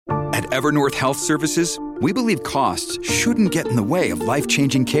At Evernorth Health Services, we believe costs shouldn't get in the way of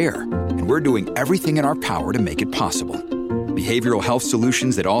life-changing care, and we're doing everything in our power to make it possible. Behavioral health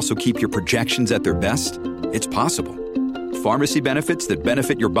solutions that also keep your projections at their best? It's possible. Pharmacy benefits that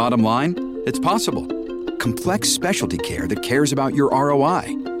benefit your bottom line? It's possible. Complex specialty care that cares about your ROI?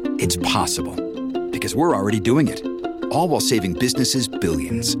 It's possible. Because we're already doing it. All while saving businesses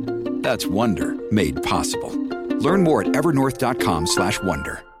billions. That's Wonder made possible. Learn more at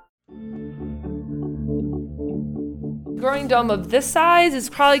evernorth.com/wonder. Growing dome of this size is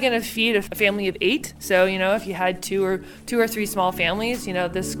probably going to feed a family of 8. So, if you had two or three small families,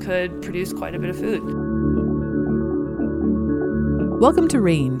 this could produce quite a bit of food. Welcome to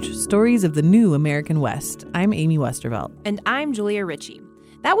Range, Stories of the New American West. I'm Amy Westervelt. And I'm Julia Ritchie.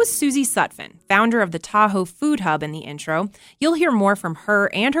 That was Susie Sutphin, founder of the Tahoe Food Hub, in the intro. You'll hear more from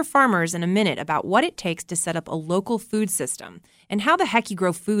her and her farmers in a minute about what it takes to set up a local food system and how the heck you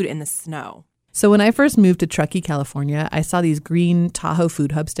grow food in the snow. So when I first moved to Truckee, California, I saw these green Tahoe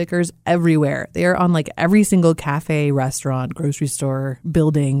Food Hub stickers everywhere. They are on like every single cafe, restaurant, grocery store,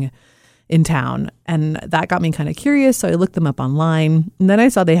 building in town. And that got me kind of curious, so I looked them up online. And then I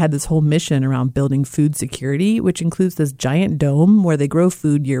saw they had this whole mission around building food security, which includes this giant dome where they grow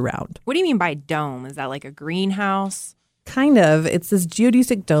food year-round. What do you mean by dome? Is that like a greenhouse? Kind of. It's this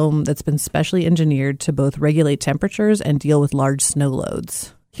geodesic dome that's been specially engineered to both regulate temperatures and deal with large snow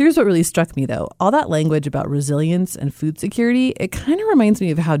loads. Here's what really struck me, though. All that language about resilience and food security, it kind of reminds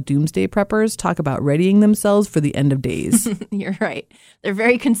me of how doomsday preppers talk about readying themselves for the end of days. You're right. They're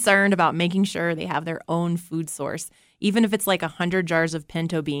very concerned about making sure they have their own food source, even if it's like 100 jars of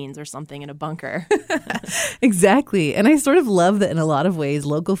pinto beans or something in a bunker. Exactly. And I sort of love that in a lot of ways,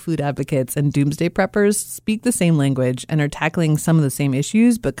 local food advocates and doomsday preppers speak the same language and are tackling some of the same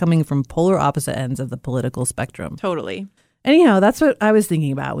issues, but coming from polar opposite ends of the political spectrum. Totally. Anyhow, that's what I was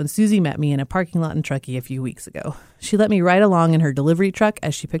thinking about when Susie met me in a parking lot in Truckee a few weeks ago. She let me ride along in her delivery truck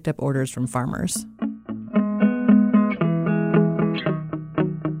as she picked up orders from farmers.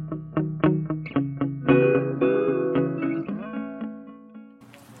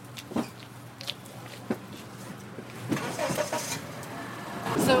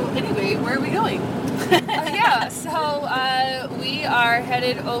 So anyway, where are we going? We are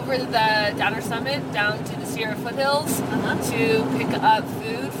headed over the Downer Summit down to the Sierra Foothills to pick up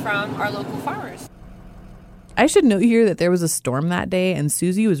food from our local farmers. I should note here that there was a storm that day, and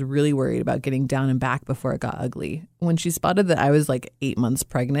Susie was really worried about getting down and back before it got ugly. When she spotted that I was like 8 months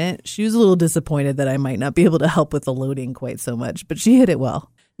pregnant, she was a little disappointed that I might not be able to help with the loading quite so much, but she hit it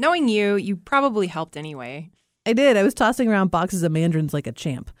well. Knowing you probably helped anyway. I did. I was tossing around boxes of mandarins like a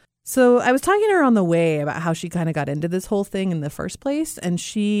champ. So I was talking to her on the way about how she kind of got into this whole thing in the first place. And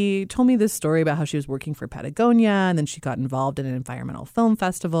she told me this story about how she was working for Patagonia and then she got involved in an environmental film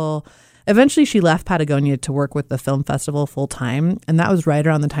festival. Eventually, she left Patagonia to work with the film festival full time. And that was right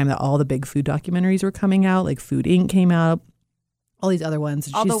around the time that all the big food documentaries were coming out, like Food Inc. came out, all these other ones.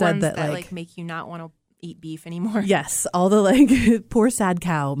 And all she the said ones that like make you not want to eat beef anymore. Yes, all the like poor sad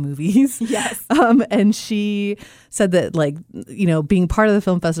cow movies. Yes. And she said that being part of the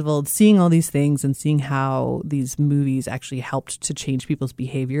film festival, seeing all these things and seeing how these movies actually helped to change people's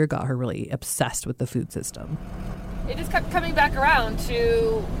behavior got her really obsessed with the food system. It just kept coming back around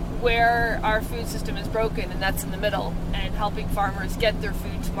to where our food system is broken, and that's in the middle, and helping farmers get their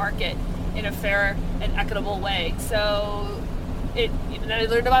food to market in a fair and equitable way. So then I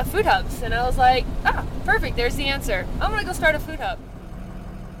learned about food hubs, and I was like, perfect, there's the answer. I'm going to go start a food hub.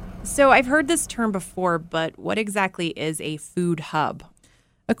 So I've heard this term before, but what exactly is a food hub?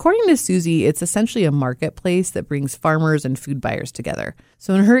 According to Susie, it's essentially a marketplace that brings farmers and food buyers together.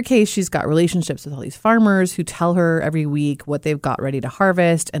 So in her case, she's got relationships with all these farmers who tell her every week what they've got ready to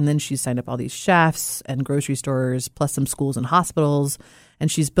harvest, and then she's signed up all these chefs and grocery stores, plus some schools and hospitals, and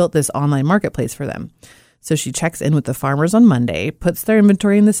she's built this online marketplace for them. So she checks in with the farmers on Monday, puts their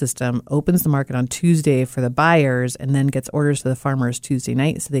inventory in the system, opens the market on Tuesday for the buyers, and then gets orders to the farmers Tuesday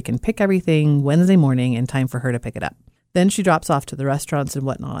night so they can pick everything Wednesday morning in time for her to pick it up. Then she drops off to the restaurants and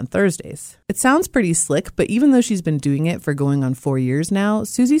whatnot on Thursdays. It sounds pretty slick, but even though she's been doing it for going on 4 years now,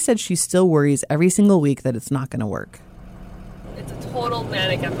 Susie said she still worries every single week that it's not going to work. It's a total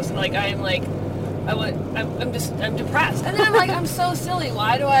manic episode. I'm depressed. And then I'm like, I'm so silly.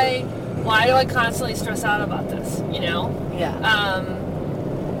 Why do I constantly stress out about this, Yeah.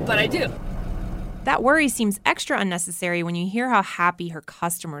 But I do. That worry seems extra unnecessary when you hear how happy her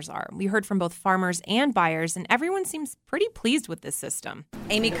customers are. We heard from both farmers and buyers, and everyone seems pretty pleased with this system.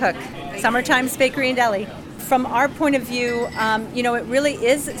 Amy Cook, Summertime's Bakery and Deli. from our point of view, it really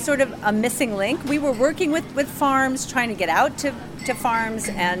is sort of a missing link. We were working with farms, trying to get out to farms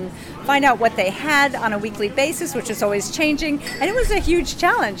and find out what they had on a weekly basis, which is always changing. And it was a huge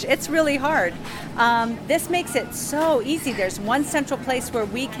challenge. It's really hard. This makes it so easy. There's one central place where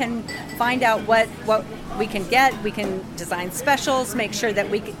we can find out what we can get. We can design specials, make sure that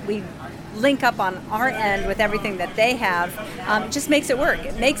we link up on our end with everything that they have. It just makes it work.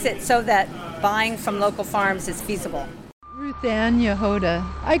 It makes it so that buying from local farms is feasible. Ruth Ann Yehoda.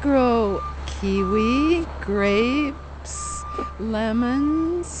 I grow kiwi, grapes,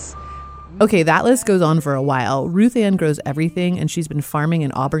 lemons. Okay, that list goes on for a while. Ruth Ann grows everything, and she's been farming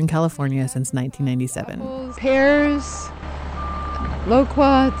in Auburn, California since 1997. Apples, pears,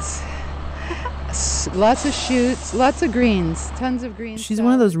 loquats, lots of shoots, lots of greens, tons of greens. She's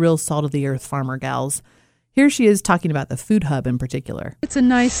one of those real salt-of-the-earth farmer gals. Here she is talking about the Food Hub in particular. It's a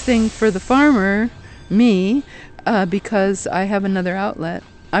nice thing for the farmer, me, because I have another outlet.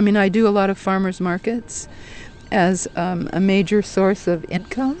 I mean, I do a lot of farmers markets as a major source of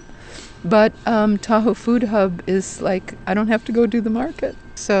income, but Tahoe Food Hub is like, I don't have to go do the market,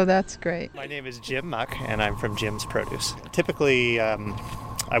 so that's great. My name is Jim Muck, and I'm from Jim's Produce. Typically,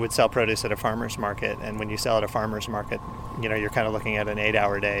 I would sell produce at a farmer's market, and when you sell at a farmer's market, you're kind of looking at an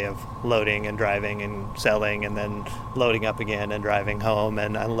 8-hour day of loading and driving and selling, and then loading up again and driving home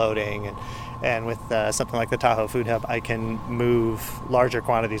and unloading. And with something like the Tahoe Food Hub, I can move larger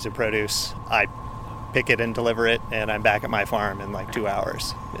quantities of produce. I pick it and deliver it, and I'm back at my farm in like 2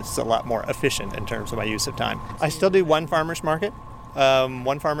 hours. It's a lot more efficient in terms of my use of time. I still do one farmer's market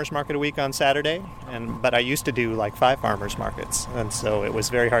a week on Saturday, but I used to do like 5 farmers markets, and so it was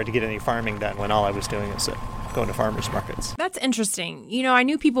very hard to get any farming done when all I was doing is going to farmers markets. That's interesting. I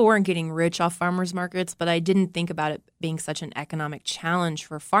knew people weren't getting rich off farmers markets, but I didn't think about it being such an economic challenge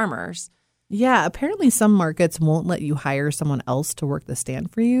for farmers. Yeah, apparently some markets won't let you hire someone else to work the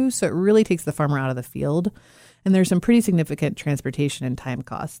stand for you, so it really takes the farmer out of the field. And there's some pretty significant transportation and time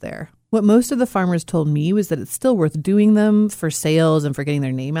costs there. What most of the farmers told me was that it's still worth doing them for sales and for getting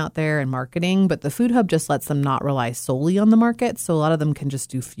their name out there and marketing, but the Food Hub just lets them not rely solely on the market, so a lot of them can just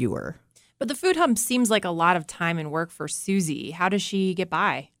do fewer. But the Food Hub seems like a lot of time and work for Susie. How does she get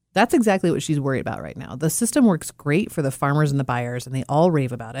by? That's exactly what she's worried about right now. The system works great for the farmers and the buyers, and they all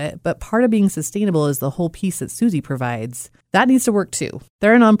rave about it. But part of being sustainable is the whole piece that Susie provides. That needs to work too.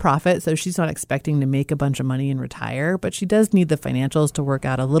 They're a nonprofit, so she's not expecting to make a bunch of money and retire, but she does need the financials to work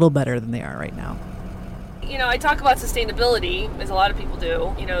out a little better than they are right now. I talk about sustainability, as a lot of people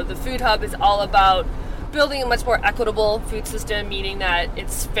do. The Food Hub is all about building a much more equitable food system, meaning that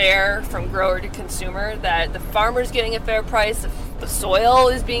it's fair from grower to consumer, that the farmer's getting a fair price, the soil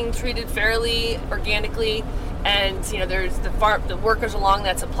is being treated fairly, organically, and there's the workers along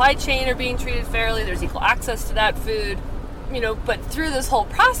that supply chain are being treated fairly, there's equal access to that food. But through this whole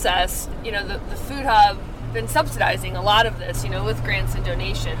process, the Food Hub been subsidizing a lot of this, with grants and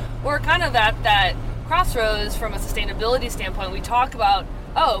donation. We're kind of at that crossroads from a sustainability standpoint. We talk about,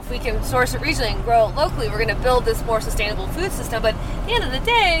 if we can source it regionally and grow it locally, we're going to build this more sustainable food system. But at the end of the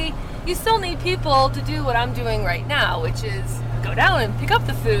day, you still need people to do what I'm doing right now, which is go down and pick up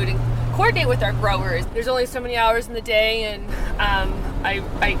the food and coordinate with our growers. There's only so many hours in the day, and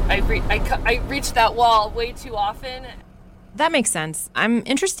I reach that wall way too often. That makes sense. I'm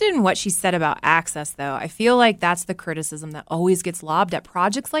interested in what she said about access, though. I feel like that's the criticism that always gets lobbed at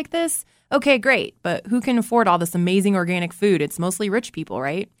projects like this. Okay, great, but who can afford all this amazing organic food? It's mostly rich people,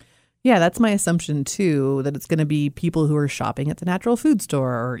 right? Yeah, that's my assumption, too, that it's going to be people who are shopping at the natural food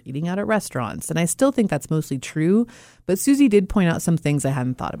store or eating out at restaurants. And I still think that's mostly true, but Susie did point out some things I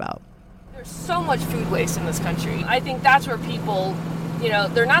hadn't thought about. There's so much food waste in this country. I think that's where people,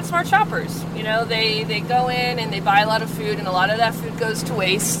 they're not smart shoppers. They go in and they buy a lot of food, and a lot of that food goes to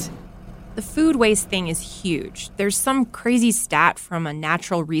waste. The food waste thing is huge. There's some crazy stat from a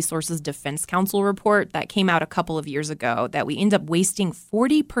Natural Resources Defense Council report that came out a couple of years ago that we end up wasting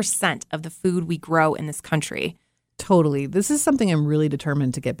 40% of the food we grow in this country. Totally. This is something I'm really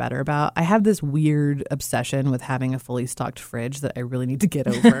determined to get better about. I have this weird obsession with having a fully stocked fridge that I really need to get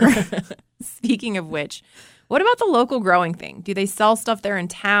over. Speaking of which, what about the local growing thing? Do they sell stuff there in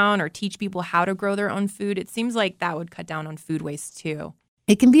town or teach people how to grow their own food? It seems like that would cut down on food waste too.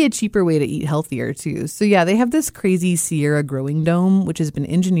 It can be a cheaper way to eat healthier, too. So, yeah, they have this crazy Sierra growing dome, which has been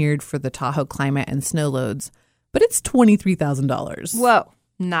engineered for the Tahoe climate and snow loads, but it's $23,000. Whoa,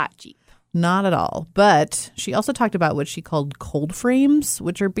 not cheap. Not at all. But she also talked about what she called cold frames,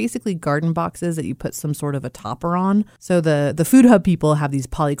 which are basically garden boxes that you put some sort of a topper on. So the Food Hub people have these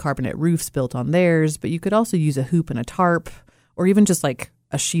polycarbonate roofs built on theirs, but you could also use a hoop and a tarp, or even just like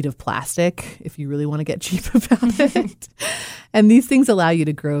a sheet of plastic if you really want to get cheap about it. And these things allow you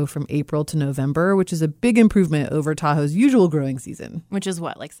to grow from April to November, which is a big improvement over Tahoe's usual growing season. Which is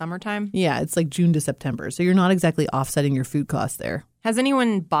what, like summertime? Yeah, it's like June to September. So you're not exactly offsetting your food costs there. Has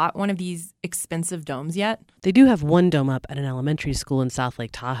anyone bought one of these expensive domes yet? They do have one dome up at an elementary school in South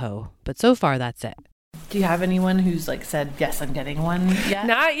Lake Tahoe, but so far that's it. Do you have anyone who's like said, yes, I'm getting one yet?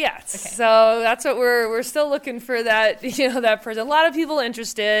 Not yet. Okay. So that's what we're still looking for, that, that person. A lot of people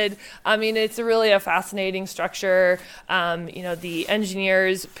interested. I mean, it's really a fascinating structure. The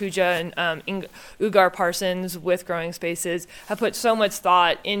engineers, Pooja and Ugar Parsons with Growing Spaces, have put so much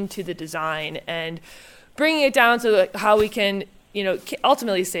thought into the design and bringing it down to how we can,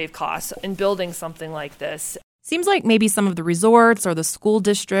 ultimately save costs in building something like this. Seems like maybe some of the resorts or the school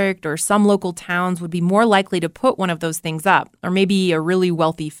district or some local towns would be more likely to put one of those things up, or maybe a really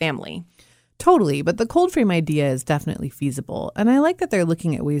wealthy family. Totally, but the cold frame idea is definitely feasible. And I like that they're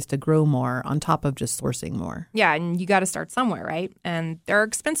looking at ways to grow more on top of just sourcing more. Yeah, and you got to start somewhere, right? And there are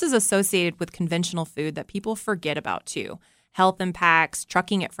expenses associated with conventional food that people forget about too. Health impacts,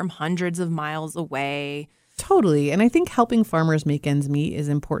 trucking it from hundreds of miles away. Totally. And I think helping farmers make ends meet is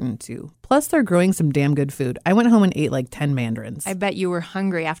important too. Plus, they're growing some damn good food. I went home and ate like 10 mandarins. I bet you were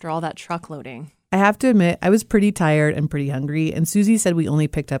hungry after all that truck loading. I have to admit, I was pretty tired and pretty hungry. And Susie said we only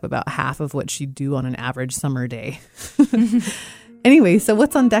picked up about half of what she'd do on an average summer day. Anyway, so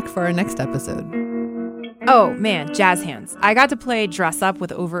what's on deck for our next episode? Oh, man, jazz hands. I got to play dress up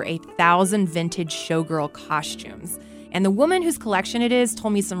with over 1,000 vintage showgirl costumes. And the woman whose collection it is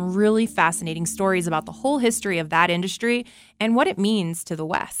told me some really fascinating stories about the whole history of that industry and what it means to the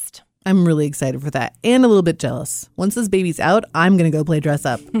West. I'm really excited for that and a little bit jealous. Once this baby's out, I'm going to go play dress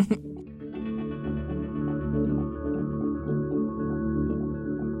up.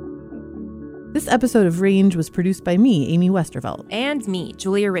 This episode of Range was produced by me, Amy Westervelt. And me,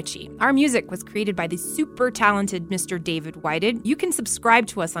 Julia Ritchie. Our music was created by the super talented Mr. David Whited. You can subscribe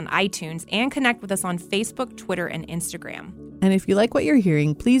to us on iTunes and connect with us on Facebook, Twitter, and Instagram. And if you like what you're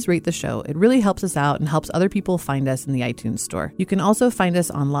hearing, please rate the show. It really helps us out and helps other people find us in the iTunes store. You can also find us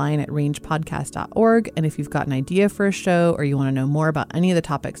online at rangepodcast.org. And if you've got an idea for a show or you want to know more about any of the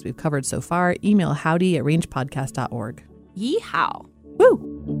topics we've covered so far, email howdy@rangepodcast.org. Yeehaw. Woo!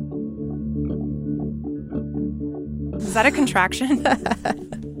 Is that a contraction?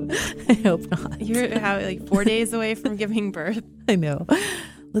 I hope not. You're 4 days away from giving birth. I know.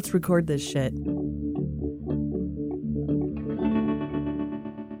 Let's record this shit.